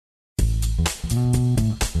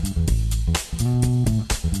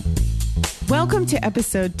Welcome to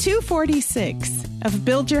episode 246 of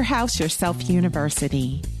Build Your House Yourself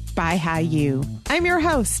University by BYHYU. I'm your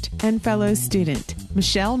host and fellow student,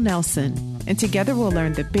 Michelle Nelson, and together we'll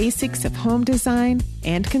learn the basics of home design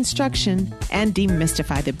and construction and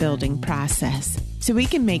demystify the building process so we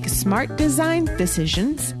can make smart design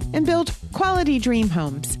decisions and build quality dream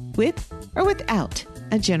homes with or without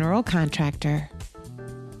a general contractor.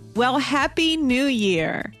 Well, Happy New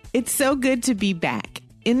Year! It's so good to be back.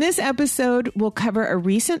 In this episode, we'll cover a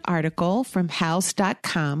recent article from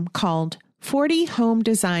Houzz.com called 40 Home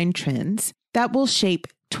Design Trends That Will Shape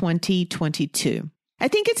 2022. I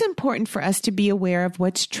think it's important for us to be aware of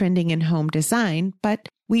what's trending in home design, but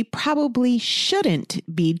we probably shouldn't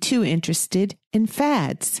be too interested in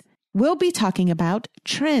fads. We'll be talking about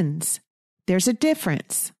trends. There's a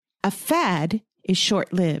difference. A fad is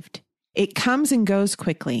short-lived. It comes and goes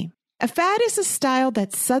quickly. A fad is a style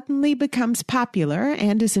that suddenly becomes popular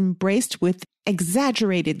and is embraced with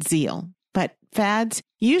exaggerated zeal. But fads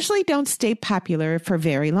usually don't stay popular for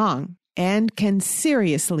very long and can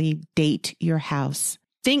seriously date your house.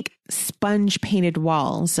 Think sponge-painted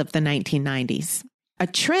walls of the 1990s. A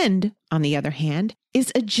trend, on the other hand,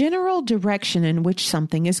 is a general direction in which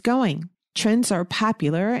something is going. Trends are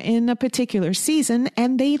popular in a particular season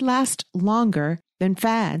and they last longer than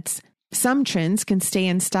fads. Some trends can stay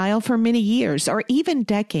in style for many years or even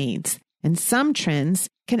decades, and some trends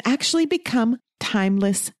can actually become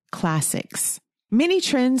timeless classics. Many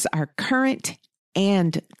trends are current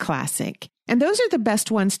and classic, and those are the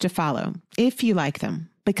best ones to follow if you like them,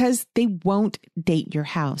 because they won't date your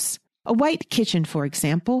house. A white kitchen, for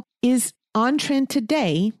example, is on trend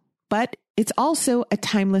today, but it's also a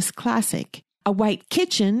timeless classic. A white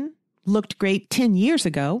kitchen looked great 10 years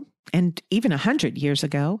ago, and even 100 years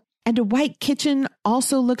ago. And a white kitchen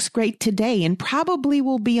also looks great today and probably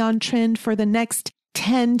will be on trend for the next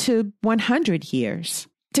 10 to 100 years.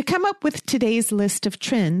 To come up with today's list of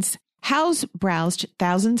trends, Houzz browsed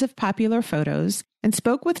thousands of popular photos and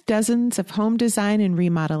spoke with dozens of home design and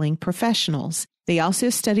remodeling professionals. They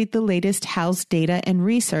also studied the latest Houzz data and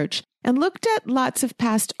research and looked at lots of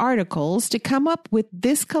past articles to come up with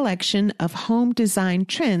this collection of home design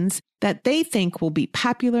trends that they think will be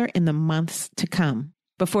popular in the months to come.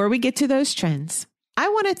 Before we get to those trends, I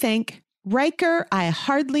want to thank Riker, I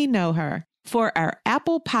Hardly Know Her, for our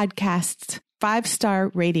Apple Podcasts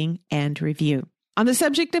 5-star rating and review. On the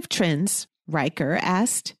subject of trends, Riker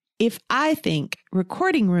asked if I think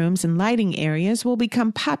recording rooms and lighting areas will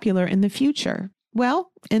become popular in the future.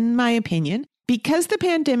 Well, in my opinion, because the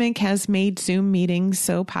pandemic has made Zoom meetings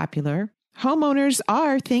so popular, homeowners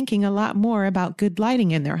are thinking a lot more about good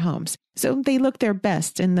lighting in their homes, so they look their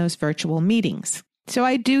best in those virtual meetings. So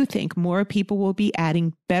I do think more people will be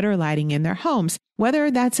adding better lighting in their homes,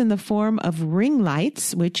 whether that's in the form of ring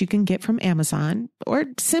lights, which you can get from Amazon, or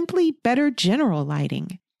simply better general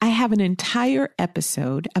lighting. I have an entire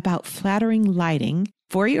episode about flattering lighting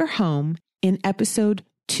for your home in episode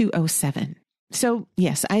 207. So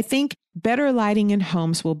yes, I think better lighting in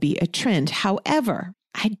homes will be a trend. However,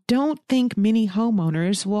 I don't think many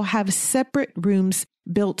homeowners will have separate rooms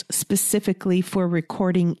built specifically for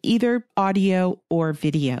recording either audio or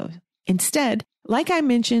video. Instead, like I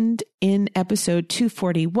mentioned in episode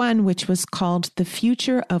 241, which was called The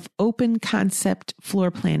Future of Open Concept Floor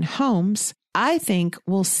Plan Homes, I think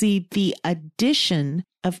we'll see the addition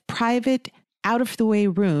of private, out-of-the-way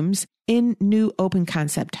rooms in new open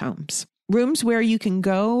concept homes. Rooms where you can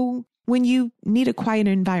go when you need a quiet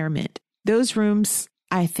environment. Those rooms,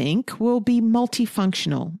 I think, will be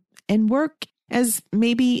multifunctional and work as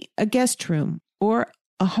maybe a guest room or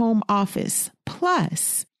a home office,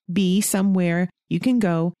 plus be somewhere you can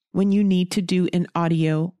go when you need to do an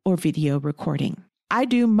audio or video recording. I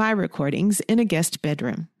do my recordings in a guest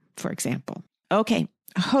bedroom, for example. Okay,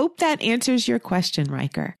 I hope that answers your question,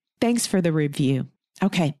 Riker. Thanks for the review.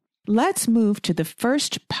 Okay, let's move to the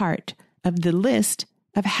first part of the list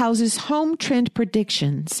of Houzz's home trend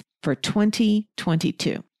predictions for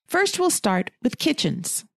 2022. First, we'll start with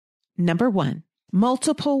kitchens. Number 1,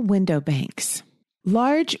 multiple window banks.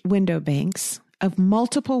 Large window banks of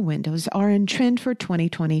multiple windows are in trend for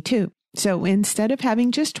 2022. So instead of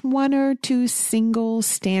having just one or two single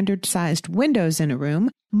standard-sized windows in a room,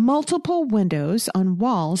 multiple windows on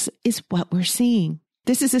walls is what we're seeing.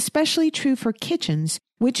 This is especially true for kitchens,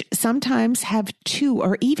 which sometimes have 2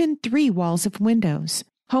 or even 3 walls of windows.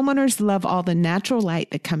 Homeowners love all the natural light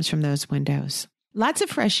that comes from those windows. Lots of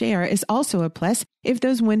fresh air is also a plus if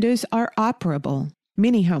those windows are operable.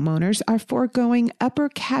 Many homeowners are foregoing upper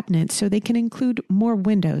cabinets so they can include more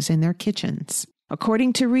windows in their kitchens.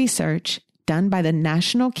 According to research, done by the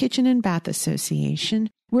National Kitchen and Bath Association,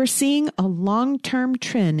 we're seeing a long-term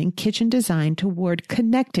trend in kitchen design toward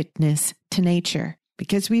connectedness to nature.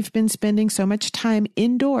 Because we've been spending so much time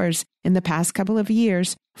indoors in the past couple of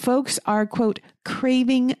years, folks are, quote,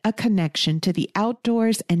 craving a connection to the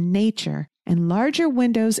outdoors and nature, and larger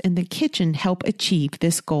windows in the kitchen help achieve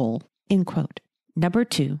this goal, end quote. Number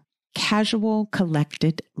 2, casual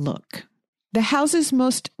collected look. The Houzz's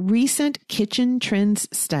most recent kitchen trends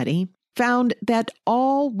study found that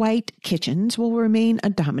all white kitchens will remain a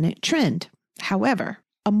dominant trend. However,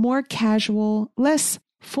 a more casual, less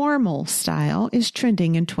formal style is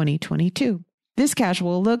trending in 2022. This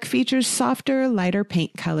casual look features softer, lighter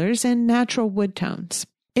paint colors and natural wood tones.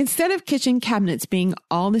 Instead of kitchen cabinets being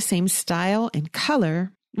all the same style and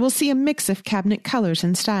color, we'll see a mix of cabinet colors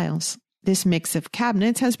and styles. This mix of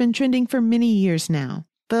cabinets has been trending for many years now.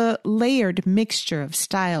 The layered mixture of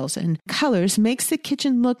styles and colors makes the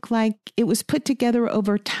kitchen look like it was put together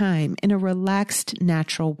over time in a relaxed,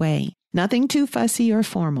 natural way. Nothing too fussy or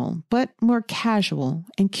formal, but more casual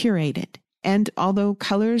and curated. And although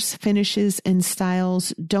colors, finishes, and styles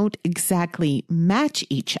don't exactly match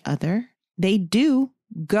each other, they do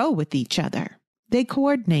go with each other. They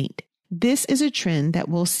coordinate. This is a trend that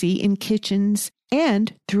we'll see in kitchens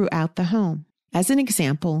and throughout the home. As an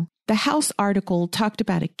example, the Houzz article talked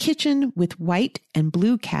about a kitchen with white and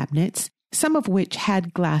blue cabinets, some of which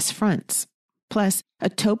had glass fronts, plus a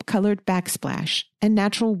taupe-colored backsplash and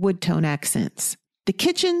natural wood tone accents. The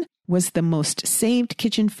kitchen was the most saved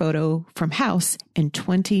kitchen photo from Houzz in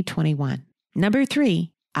 2021. Number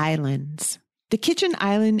 3, islands. The kitchen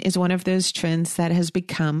island is one of those trends that has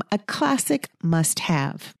become a classic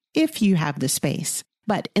must-have, if you have the space.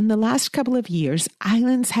 But in the last couple of years,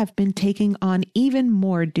 islands have been taking on even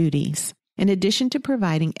more duties. In addition to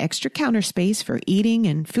providing extra counter space for eating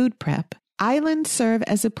and food prep, islands serve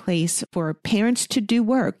as a place for parents to do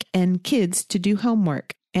work and kids to do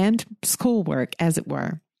homework and schoolwork, as it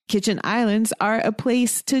were. Kitchen islands are a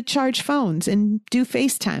place to charge phones and do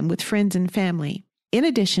FaceTime with friends and family. In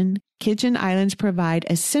addition, kitchen islands provide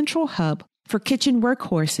a central hub for kitchen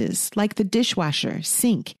workhorses like the dishwasher,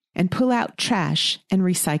 sink, and pull out trash and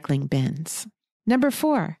recycling bins. Number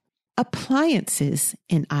 4, appliances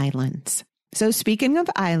in islands. So speaking of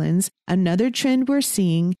islands, another trend we're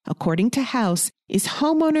seeing, according to Houzz, is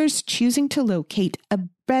homeowners choosing to locate a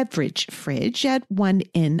beverage fridge at one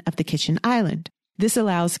end of the kitchen island. This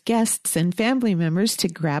allows guests and family members to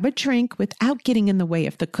grab a drink without getting in the way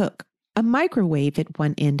of the cook. A microwave at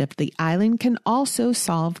one end of the island can also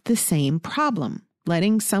solve the same problem,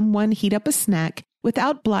 letting someone heat up a snack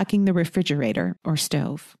without blocking the refrigerator or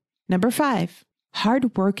stove. Number 5,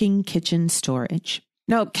 hardworking kitchen storage.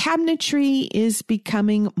 Now, cabinetry is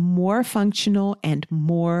becoming more functional and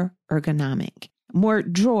more ergonomic. More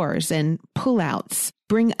drawers and pullouts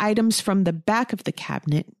bring items from the back of the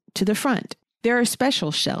cabinet to the front. There are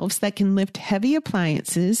special shelves that can lift heavy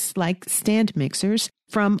appliances like stand mixers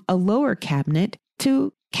from a lower cabinet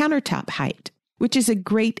to countertop height, which is a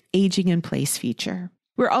great aging in place feature.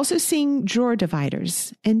 We're also seeing drawer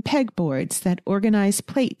dividers and pegboards that organize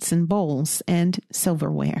plates and bowls and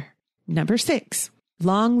silverware. Number 6,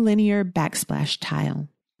 long linear backsplash tile.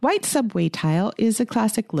 White subway tile is a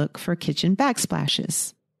classic look for kitchen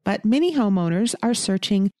backsplashes, but many homeowners are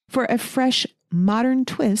searching for a fresh, modern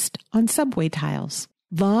twist on subway tiles.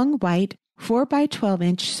 Long white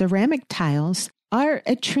 4x12-inch ceramic tiles are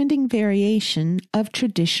a trending variation of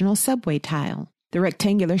traditional subway tile. The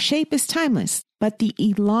rectangular shape is timeless, but the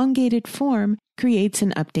elongated form creates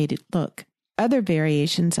an updated look. Other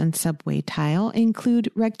variations on subway tile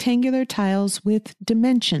include rectangular tiles with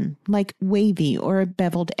dimension, like wavy or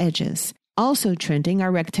beveled edges. Also trending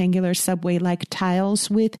are rectangular subway-like tiles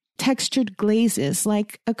with textured glazes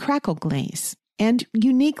like a crackle glaze, and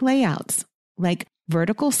unique layouts like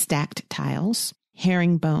vertical stacked tiles,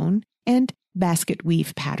 herringbone, and basket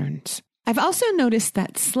weave patterns. I've also noticed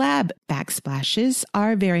that slab backsplashes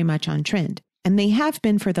are very much on trend, and they have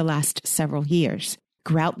been for the last several years.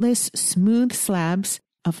 Groutless, smooth slabs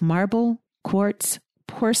of marble, quartz,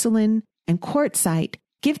 porcelain, and quartzite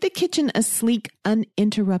give the kitchen a sleek,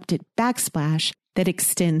 uninterrupted backsplash that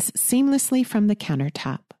extends seamlessly from the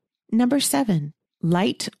countertop. Number 7,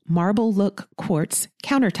 light marble look quartz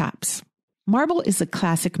countertops. Marble is a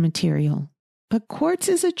classic material, but quartz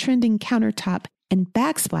is a trending countertop and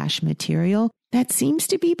backsplash material that seems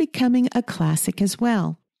to be becoming a classic as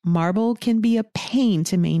well. Marble can be a pain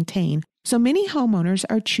to maintain, so many homeowners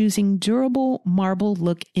are choosing durable marble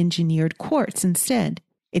look engineered quartz instead.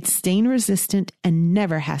 It's stain resistant and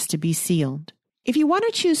never has to be sealed. If you want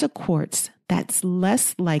to choose a quartz that's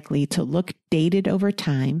less likely to look dated over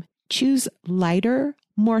time, choose lighter,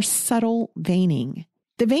 more subtle veining.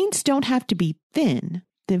 The veins don't have to be thin.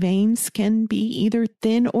 The veins can be either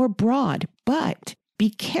thin or broad, but be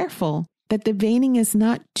careful that the veining is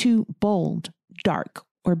not too bold, dark,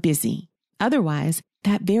 or busy. Otherwise,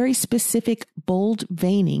 that very specific bold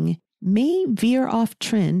veining may veer off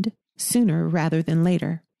trend sooner rather than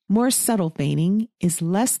later. More subtle veining is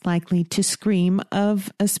less likely to scream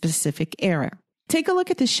of a specific era. Take a look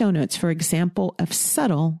at the show notes for example of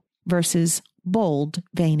subtle versus bold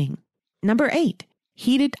veining. Number 8,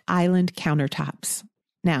 heated island countertops.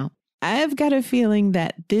 Now, I've got a feeling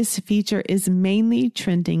that this feature is mainly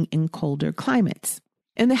trending in colder climates.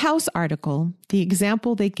 In the Houzz article, the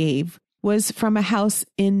example they gave was from a house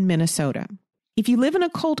in Minnesota. If you live in a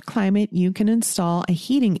cold climate, you can install a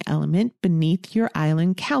heating element beneath your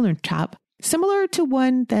island countertop, similar to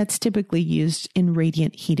one that's typically used in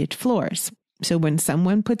radiant heated floors. So when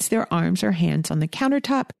someone puts their arms or hands on the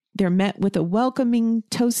countertop, they're met with a welcoming,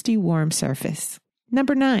 toasty, warm surface.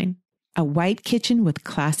 Number 9, a white kitchen with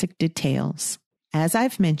classic details. As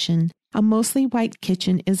I've mentioned, a mostly white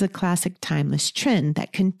kitchen is a classic timeless trend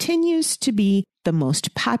that continues to be the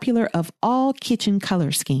most popular of all kitchen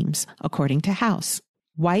color schemes, according to Houzz.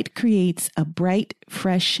 White creates a bright,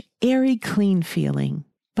 fresh, airy, clean feeling,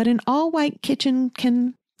 but an all-white kitchen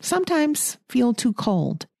can sometimes feel too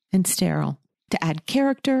cold and sterile. To add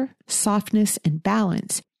character, softness, and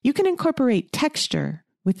balance, you can incorporate texture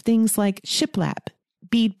with things like shiplap,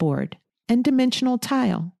 beadboard, and dimensional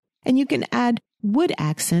tile. And you can add wood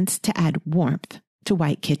accents to add warmth to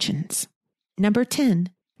white kitchens. Number 10,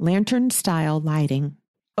 lantern-style lighting.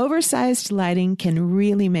 Oversized lighting can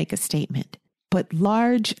really make a statement, but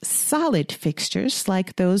large, solid fixtures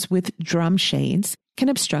like those with drum shades can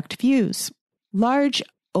obstruct views. Large,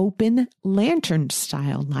 open,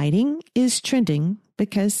 lantern-style lighting is trending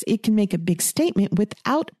because it can make a big statement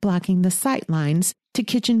without blocking the sight lines to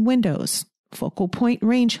kitchen windows, focal point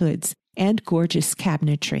range hoods, and gorgeous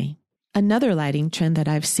cabinetry. Another lighting trend that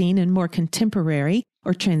I've seen in more contemporary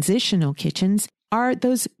or transitional kitchens are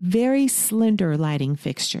those very slender lighting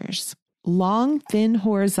fixtures. Long, thin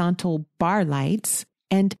horizontal bar lights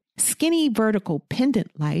and skinny vertical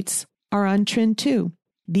pendant lights are on trend too.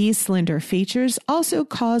 These slender features also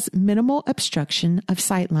cause minimal obstruction of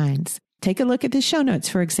sight lines. Take a look at the show notes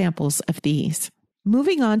for examples of these.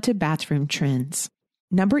 Moving on to bathroom trends.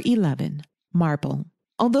 Number 11, marble.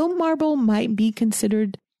 Although marble might be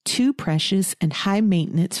considered too precious and high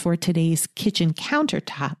maintenance for today's kitchen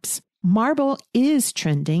countertops, marble is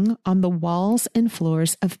trending on the walls and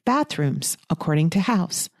floors of bathrooms, according to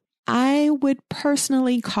Houzz. I would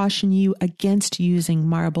personally caution you against using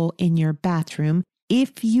marble in your bathroom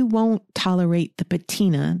if you won't tolerate the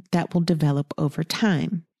patina that will develop over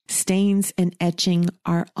time. Stains and etching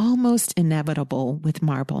are almost inevitable with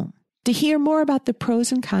marble. To hear more about the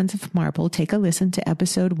pros and cons of marble, take a listen to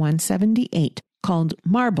episode 178 called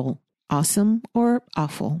Marble, Awesome or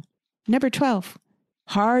Awful. Number 12,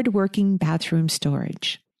 hard-working bathroom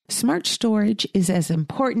storage. Smart storage is as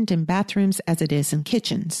important in bathrooms as it is in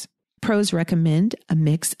kitchens. Pros recommend a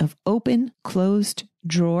mix of open, closed,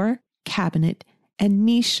 drawer, cabinet, and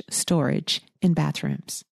niche storage in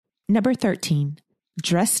bathrooms. Number 13,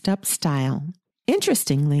 dressed up style.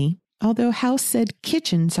 Interestingly, although Houzz said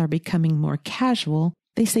kitchens are becoming more casual,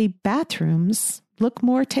 they say bathrooms look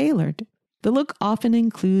more tailored. The look often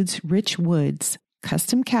includes rich woods,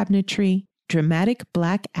 custom cabinetry, dramatic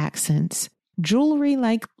black accents,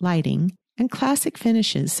 jewelry-like lighting, and classic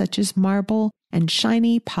finishes such as marble and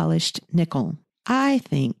shiny polished nickel. I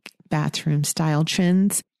think bathroom style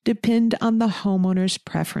trends depend on the homeowner's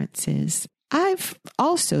preferences. I've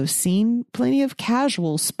also seen plenty of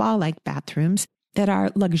casual spa-like bathrooms that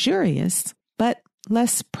are luxurious, but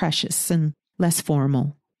less precious and less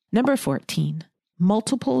formal. Number 14,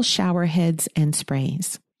 multiple shower heads and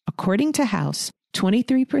sprays. According to Houzz,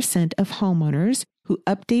 23% of homeowners who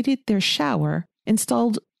updated their shower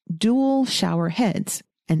installed dual shower heads,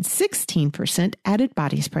 and 16% added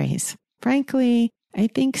body sprays. Frankly, I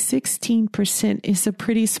think 16% is a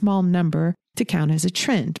pretty small number to count as a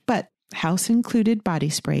trend, but Houzz included body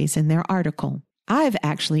sprays in their article. I've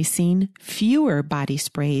actually seen fewer body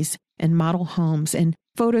sprays in model homes and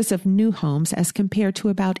photos of new homes as compared to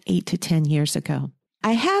about 8 to 10 years ago.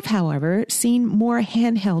 I have, however, seen more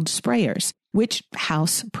handheld sprayers, which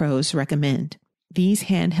Houzz pros recommend. These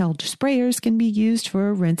handheld sprayers can be used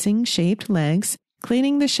for rinsing shaved legs,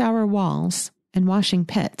 cleaning the shower walls, and washing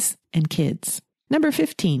pets and kids. Number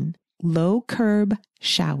 15, low curb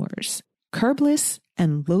showers. Curbless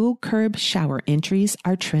and low curb shower entries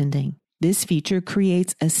are trending. This feature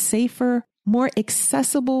creates a safer, more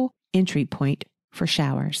accessible entry point for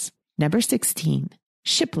showers. Number 16,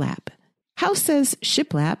 shiplap. Houzz says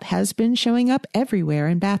shiplap has been showing up everywhere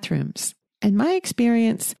in bathrooms. In my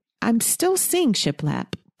experience, I'm still seeing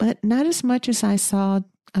shiplap, but not as much as I saw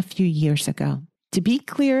a few years ago. To be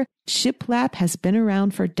clear, shiplap has been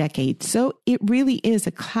around for decades, so it really is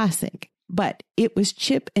a classic. But it was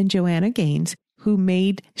Chip and Joanna Gaines who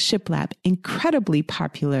made shiplap incredibly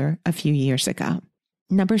popular a few years ago.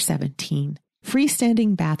 Number 17,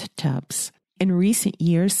 freestanding bathtubs. In recent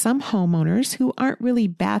years, some homeowners who aren't really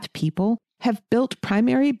bath people have built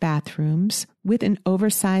primary bathrooms with an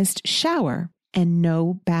oversized shower and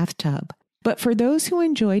no bathtub. But for those who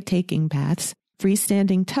enjoy taking baths,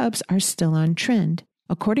 freestanding tubs are still on trend.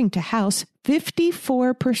 According to Houzz,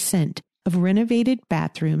 54% of renovated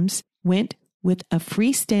bathrooms went with a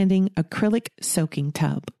freestanding acrylic soaking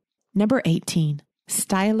tub. Number 18,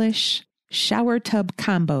 stylish shower tub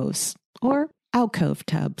combos or alcove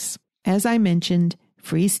tubs. As I mentioned,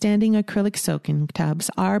 freestanding acrylic soaking tubs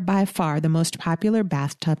are by far the most popular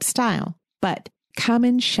bathtub style, but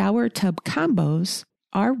common shower tub combos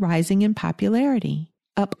are rising in popularity,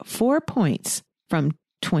 up 4 points from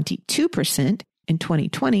 22% in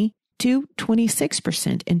 2020 to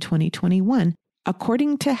 26% in 2021,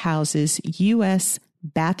 according to Houzz's U.S.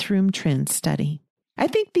 Bathroom Trends Study. I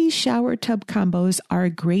think these shower tub combos are a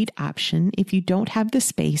great option if you don't have the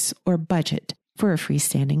space or budget for a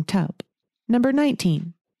freestanding tub. Number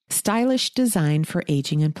 19, stylish design for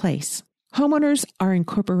aging in place. Homeowners are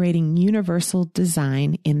incorporating universal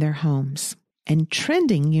design in their homes. And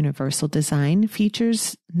trending universal design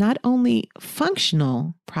features not only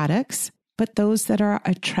functional products, but those that are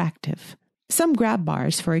attractive. Some grab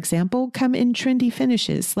bars, for example, come in trendy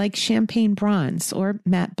finishes like champagne bronze or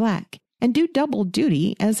matte black and do double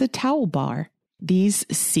duty as a towel bar. These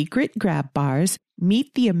secret grab bars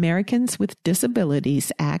meet the Americans with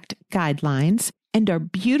Disabilities Act guidelines and are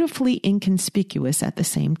beautifully inconspicuous at the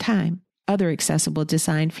same time. Other accessible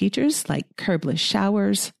design features like curbless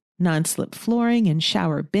showers, non-slip flooring, and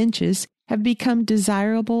shower benches have become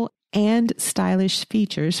desirable and stylish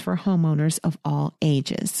features for homeowners of all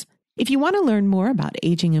ages. If you want to learn more about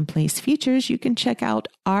aging in place features, you can check out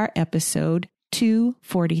our episode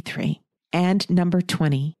 243. And number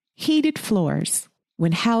 20, heated floors.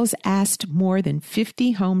 When Houzz asked more than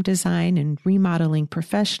 50 home design and remodeling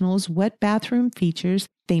professionals what bathroom features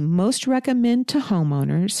they most recommend to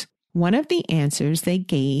homeowners, one of the answers they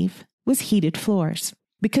gave was heated floors.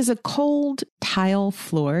 Because a cold tile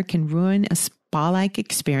floor can ruin a spa-like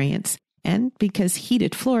experience, and because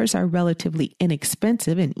heated floors are relatively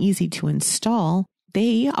inexpensive and easy to install,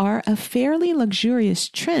 they are a fairly luxurious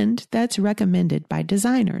trend that's recommended by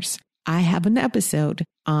designers. I have an episode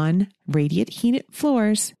on radiant heated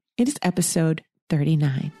floors. It is episode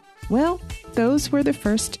 39. Well, those were the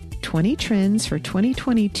first 20 trends for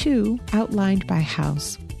 2022 outlined by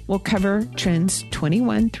Houzz. We'll cover trends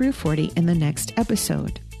 21 through 40 in the next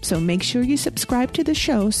episode. So make sure you subscribe to the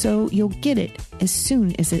show so you'll get it as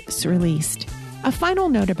soon as it's released. A final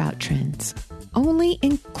note about trends. Only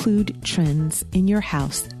include trends in your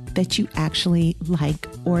house that you actually like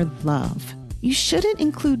or love. You shouldn't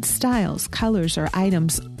include styles, colors, or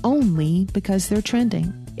items only because they're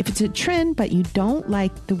trending. If it's a trend but you don't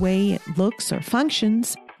like the way it looks or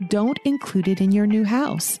functions, don't include it in your new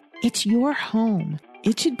house. It's your home.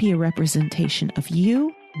 It should be a representation of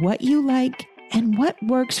you, what you like, and what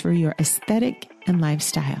works for your aesthetic and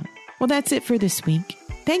lifestyle. Well, that's it for this week.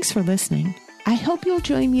 Thanks for listening. I hope you'll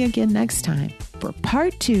join me again next time for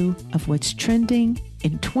part 2 of what's trending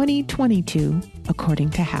in 2022,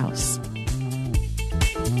 according to Houzz.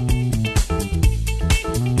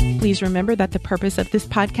 Please remember that the purpose of this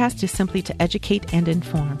podcast is simply to educate and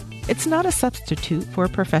inform. It's not a substitute for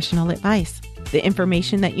professional advice. The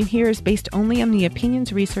information that you hear is based only on the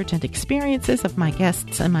opinions, research, and experiences of my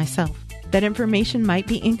guests and myself. That information might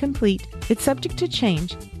be incomplete, it's subject to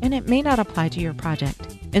change, and it may not apply to your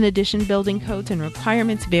project. In addition, building codes and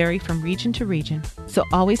requirements vary from region to region, so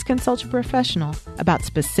always consult a professional about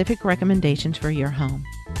specific recommendations for your home.